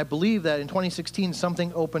 And I believe that in 2016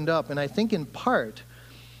 something opened up. And I think in part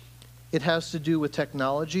it has to do with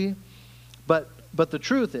technology. But the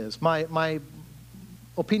truth is, my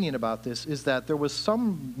opinion about this is that there was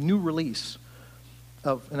some new release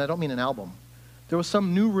of, and I don't mean an album, there was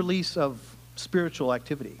some new release of spiritual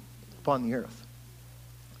activity upon the earth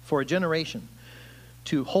for a generation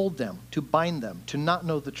to hold them, to bind them, to not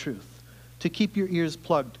know the truth, to keep your ears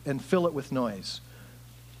plugged and fill it with noise.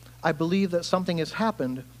 I believe that something has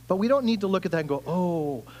happened, but we don't need to look at that and go,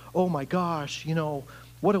 oh my gosh,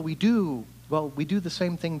 what do we do? Well, we do the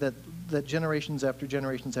same thing that generations after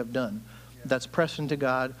generations have done. That's press into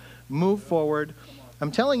God, move forward.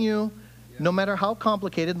 I'm telling you, no matter how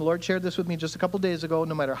complicated, the Lord shared this with me just a couple days ago,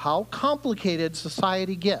 no matter how complicated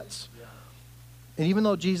society gets, and even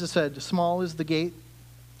though Jesus said, small is the gate,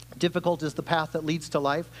 difficult is the path that leads to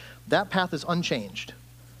life, that path is unchanged.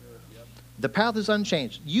 The path is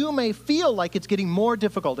unchanged. You may feel like it's getting more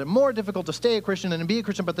difficult to stay a Christian and to be a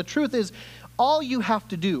Christian, but the truth is, all you have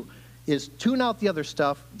to do is tune out the other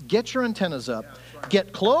stuff, get your antennas up,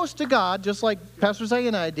 get close to God, just like Pastor Zay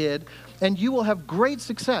and I did, and you will have great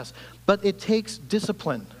success. But it takes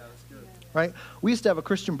discipline, right? We used to have a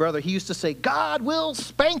Christian brother. He used to say, God will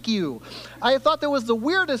spank you. I thought that was the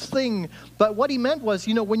weirdest thing, but what he meant was,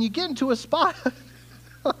 when you get into a spot,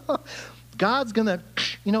 God's going to,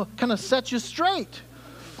 kind of set you straight.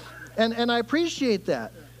 And I appreciate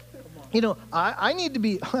that. I need to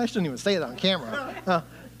be, I shouldn't even say it on camera.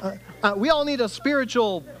 We all need a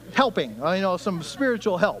spiritual helping, some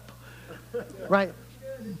spiritual help, right?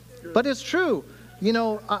 But it's true.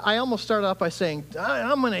 I almost started off by saying,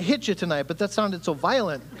 I'm going to hit you tonight, but that sounded so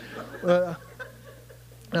violent.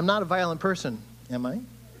 I'm not a violent person, am I?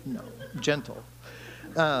 No, gentle.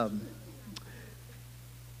 But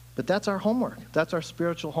that's our homework. That's our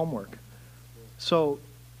spiritual homework. So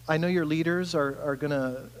I know your leaders are going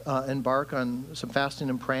to embark on some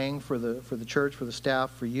fasting and praying for the church, for the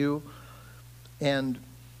staff, for you. And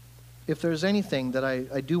if there's anything that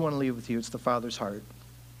I do want to leave with you, it's the Father's heart.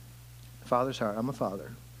 Father's heart. I'm a father.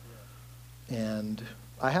 And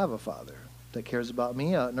I have a father that cares about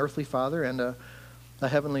me, an earthly father and a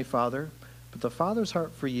heavenly father. But the Father's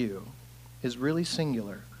heart for you is really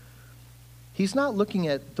singular. He's not looking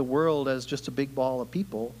at the world as just a big ball of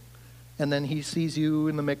people, and then he sees you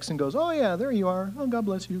in the mix and goes, oh yeah, there you are. Oh, God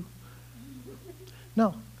bless you.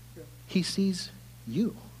 No. He sees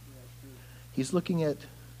you. He's looking at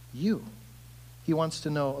you. He wants to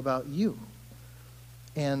know about you.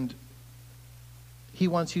 And he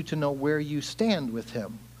wants you to know where you stand with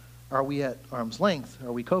him. Are we at arm's length?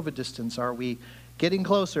 Are we COVID distance? Are we getting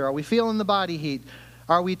closer? Are we feeling the body heat?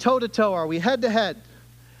 Are we toe-to-toe? Are we head-to-head?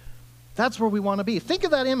 That's where we want to be. Think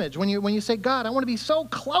of that image when you say, God, I want to be so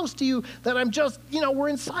close to you that I'm just, we're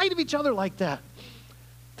inside of each other like that.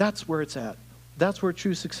 That's where it's at. That's where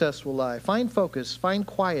true success will lie. Find focus. Find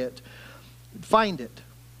quiet. Find it.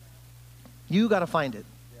 You got to find it.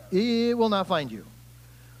 It will not find you.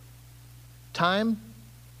 Time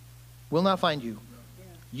will not find you.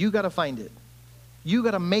 You got to find it. You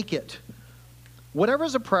got to make it.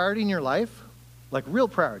 Whatever's a priority in your life, like real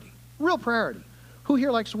priority. Who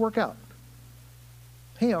here likes to work out?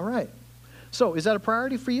 Hey, all right. So is that a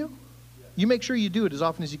priority for you? You make sure you do it as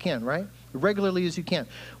often as you can, right? Regularly as you can.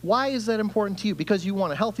 Why is that important to you? Because you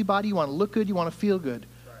want a healthy body, you want to look good, you want to feel good,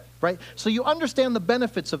 right? So you understand the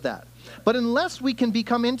benefits of that. But unless we can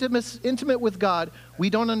become intimate with God, we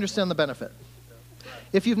don't understand the benefit.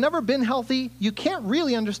 If you've never been healthy, you can't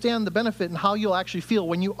really understand the benefit and how you'll actually feel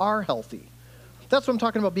when you are healthy. That's what I'm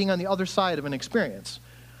talking about, being on the other side of an experience.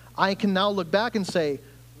 I can now look back and say,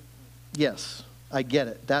 yes, I get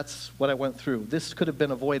it. That's what I went through. This could have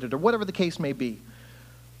been avoided, or whatever the case may be.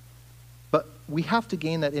 But we have to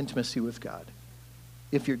gain that intimacy with God.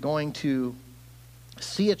 If you're going to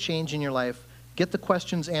see a change in your life, get the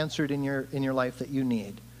questions answered in your life that you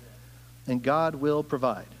need. And God will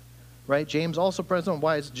provide. Right? James also present.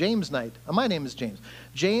 Why is James night? My name is James.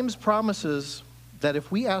 James promises that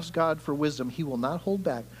if we ask God for wisdom, he will not hold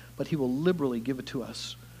back, but he will liberally give it to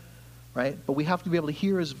us. Right? But we have to be able to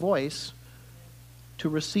hear his voice to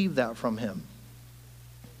receive that from him.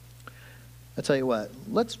 I tell you what,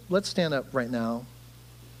 let's stand up right now.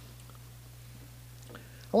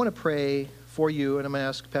 I want to pray for you, and I'm going to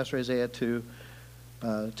ask Pastor Isaiah to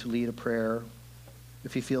lead a prayer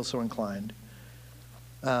if he feels so inclined.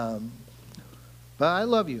 But I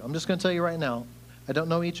love you. I'm just going to tell you right now. I don't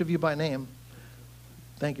know each of you by name.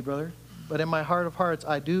 Thank you, brother. But in my heart of hearts,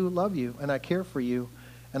 I do love you, and I care for you,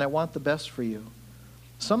 and I want the best for you.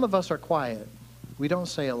 Some of us are quiet. We don't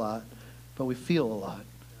say a lot, but we feel a lot.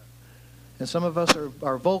 And some of us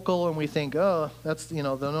are vocal, and we think, oh, that's,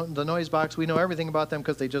 the noise box. We know everything about them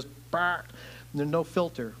because they just bark. There's no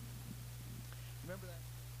filter. Remember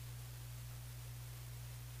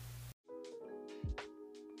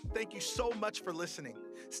that. Thank you so much for listening.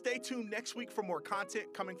 Stay tuned next week for more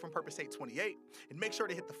content coming from Purpose 828, and make sure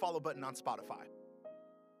to hit the follow button on Spotify.